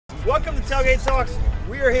Welcome to Tailgate Talks.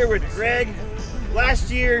 We are here with Greg,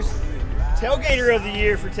 last year's Tailgater of the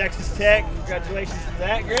Year for Texas Tech. Congratulations to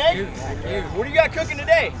that, Greg. Thank you. What do you got cooking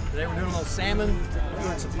today? Today we're doing a little salmon, we're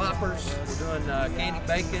doing some poppers, we're doing candy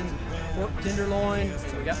bacon, pork tenderloin,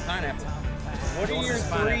 and we got pineapple. What are your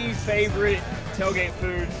three favorite tailgate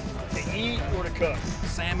foods to eat or to cook?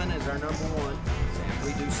 Salmon is our #1.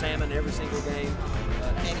 We do salmon every single game.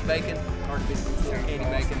 Candy bacon, hard to beat before candy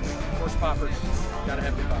bacon. Of course, poppers, gotta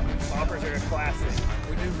have the poppers. Poppers are a classic.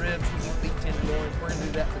 We do ribs, we do beef tenderloins. We're gonna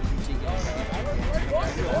do that for the UT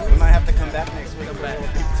game. We might have to come back next week. Come back.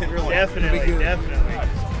 Definitely.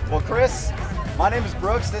 Well, Chris, my name is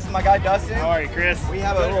Brooks. This is my guy Dustin. How are you, Chris? We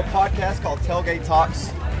have a little podcast called Tailgate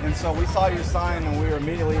Talks, and so we saw your sign and we were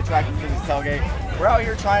immediately attracted to this tailgate. We're out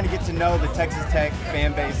here trying to get to know the Texas Tech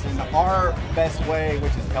fan base in our best way,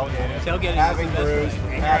 which is tailgating. Tailgating having is the brews, best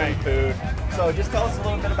way. having food. So just tell us a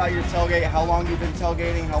little bit about your tailgate, how long you've been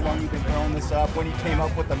tailgating, how long you've been throwing this up, when you came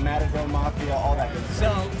up with the Matador Mafia, all that good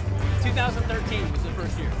stuff. So, 2013 was the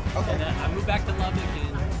first year. Okay. And I moved back to Lubbock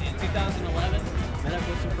in 2011, met up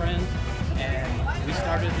with some friends, and we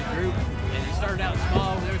started the group. And it started out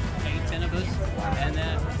small, there was 8-10 of us, and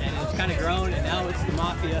it's kind of grown, and now it's the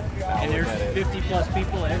Mafia, and there's 50+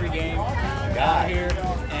 people every game out here,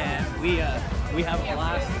 and we have a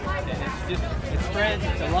blast, and it's friends,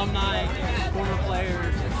 it's alumni, it's former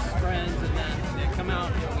players, it's friends, and then they come out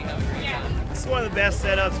and we have a great time. This is one of the best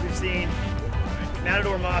setups we've seen.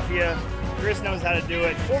 Matador Mafia. Chris knows how to do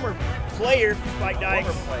it. Former player, Spike Dykes.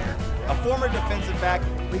 Former player. A former defensive back.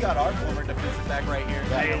 We got our former defensive back right here.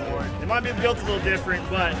 It might be built a little different,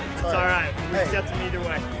 but it's all right. We accept them either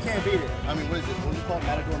way. You can't beat it. I mean, what is it? What do you call it?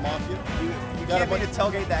 Matador Mafia? You got a bunch of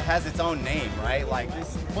tailgate that has its own name, right? Like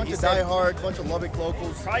this. Bunch of diehards, bunch of Lubbock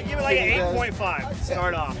locals. Probably give it like an 8.5 to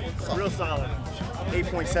start off. Real solid.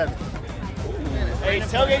 8.7. Hey,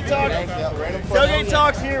 Tailgate Talks. Tailgate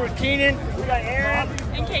Talks here with Keenan. We got Aaron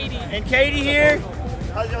and Katie here.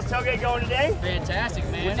 How's y'all's tailgate going today? Fantastic,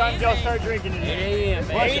 man. What time did y'all start drinking today? 8 a.m.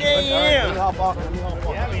 man. 8 a.m.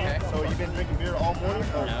 Yeah, man. So you've been drinking beer all morning?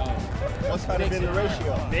 Or No. what's kind of been the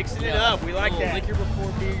ratio? Mixing it up. We like that. Liquor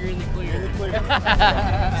before beer, you're in the clear.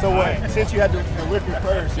 So what? Since you had the liquor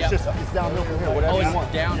first, it's downhill from here. Whatever you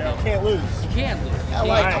want. Downhill. You can't lose. You can't lose. I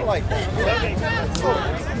like that.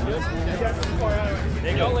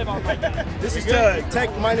 They don't live on like that. This is Tech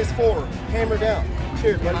 -4. Hammer down.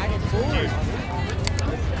 Cheers, buddy.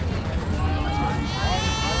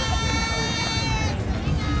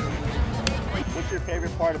 What's your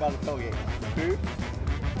favorite part about the tailgate? The food?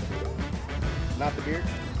 Not the beer?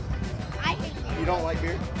 You don't like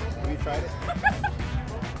beer? Have you tried it?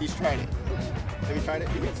 He's tried it. Have you tried it?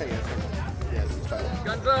 You can say yes. Yes, he's tried it.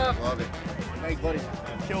 Guns up! Love it. Thanks, buddy.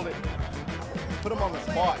 Killed it. Put him on the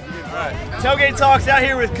spot. You didn't try it. Tailgate Talks out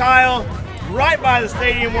here with Kyle, right by the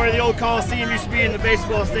stadium where the old Coliseum used to be in the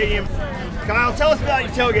baseball stadium. Kyle, tell us about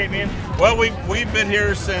your tailgate, man. Well, we've been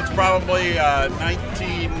here since probably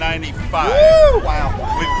 1995. Woo! Wow.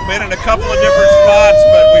 We've been in a couple of different spots,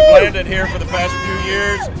 but we've landed here for the past few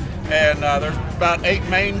years. And there's about 8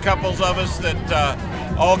 main couples of us that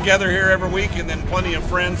all gather here every week, and then plenty of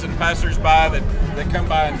friends and passersby that come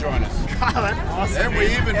by and join us. God, that's awesome. And we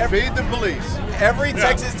even feed the police. Every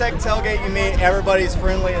Texas Tech tailgate you meet, everybody's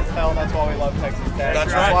friendly as hell. That's why we love Texas Tech.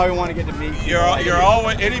 That's right. That's why we want to get to meet you. You're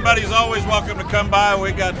always, anybody's always welcome to come by.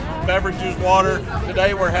 We got beverages, water.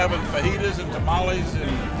 Today we're having fajitas and tamales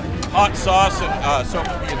and hot sauce and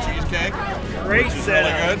soapy and cheesecake. Great Which is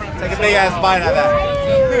setup. really good. Take a big ass bite out of that.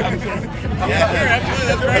 Yeah, absolutely,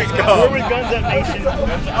 that's great. Let's go. We're with Guns Up Nation.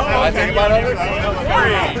 I take a bite out of it.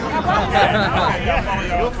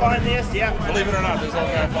 Yeah, you'll find this, yeah. Believe it or not, this whole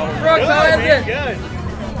guy follows. Good, man, good.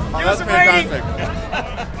 Oh, Give us that's a rating.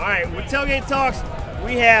 fantastic. All right, with Tailgate Talks,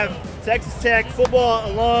 we have Texas Tech football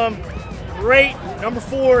alum, great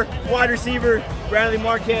 #4 wide receiver, Bradley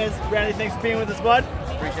Marquez. Bradley, thanks for being with us, bud.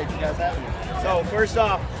 Appreciate you guys having me. So first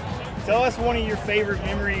off, tell us one of your favorite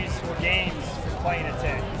memories or games from playing at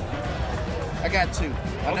Tech. I got 2.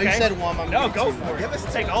 I know Okay. you said one. I'm No, gonna go give for it. Give us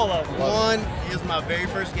Take all of them. One is my very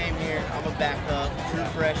first game here. I'm a backup, true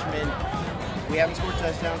freshman. We haven't scored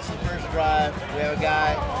touchdowns since the first drive. We have a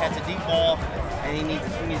guy catch a deep ball, and he needs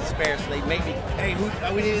a spare. So they make me, hey,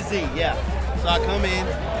 we need a Z, yeah. So I come in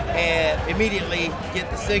and immediately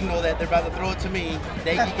get the signal that they're about to throw it to me.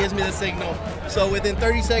 He gives me the signal. So within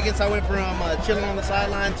 30 seconds, I went from chilling on the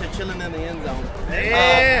sideline to chilling in the end zone.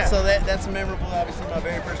 Yeah. So that's memorable. Obviously, my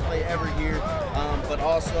very first play ever here. But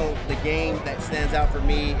also the game that stands out for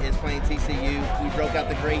me is playing TCU. We broke out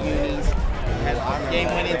the gray unis. Had a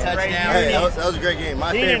game-winning touchdown. Hey, that was a great game.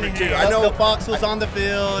 My favorite too. I know the Fox was on the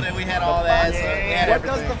field, and we had all that. So we had What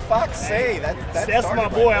everything. does the Fox say? That's Seth's my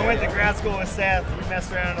boy. I went to grad school with Seth. We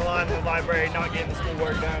messed around in the library, not getting the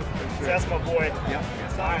schoolwork done. Seth's my boy. Yep.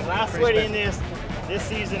 All right, last way to end this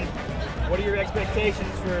season. What are your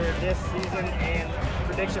expectations for this season and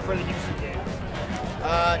prediction for the Houston game?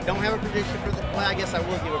 Don't have a prediction for the. Well, I guess I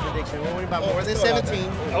will give a prediction. We're winning by more than 17.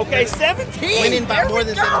 Okay, 17. Winning by There more we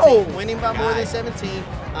than go. 17. Winning by more than 17.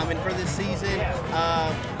 And for this season,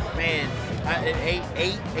 man,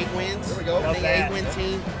 8 wins. There we go. I think Love that. 8-win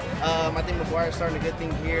team. I think McGuire's starting a good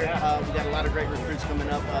thing here. We got a lot of great recruits coming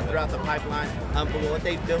up throughout the pipeline. But what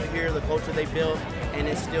they built here, the culture they built and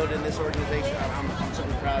instilled in this organization, I'm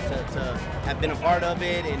super proud to have been a part of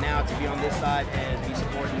it, and now to be on this side and be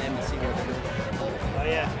supporting them and see what they're doing. Oh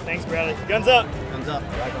yeah, thanks, Bradley. Guns up. Thumbs up.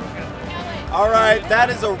 All right, that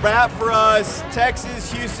is a wrap for us.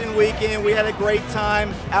 Texas-Houston weekend. We had a great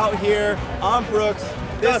time out here. I'm Brooks.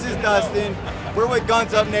 This is Dustin. We're with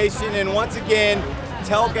Guns Up Nation, and once again,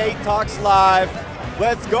 Tailgate Talks Live.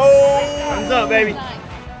 Let's go! Guns up, baby.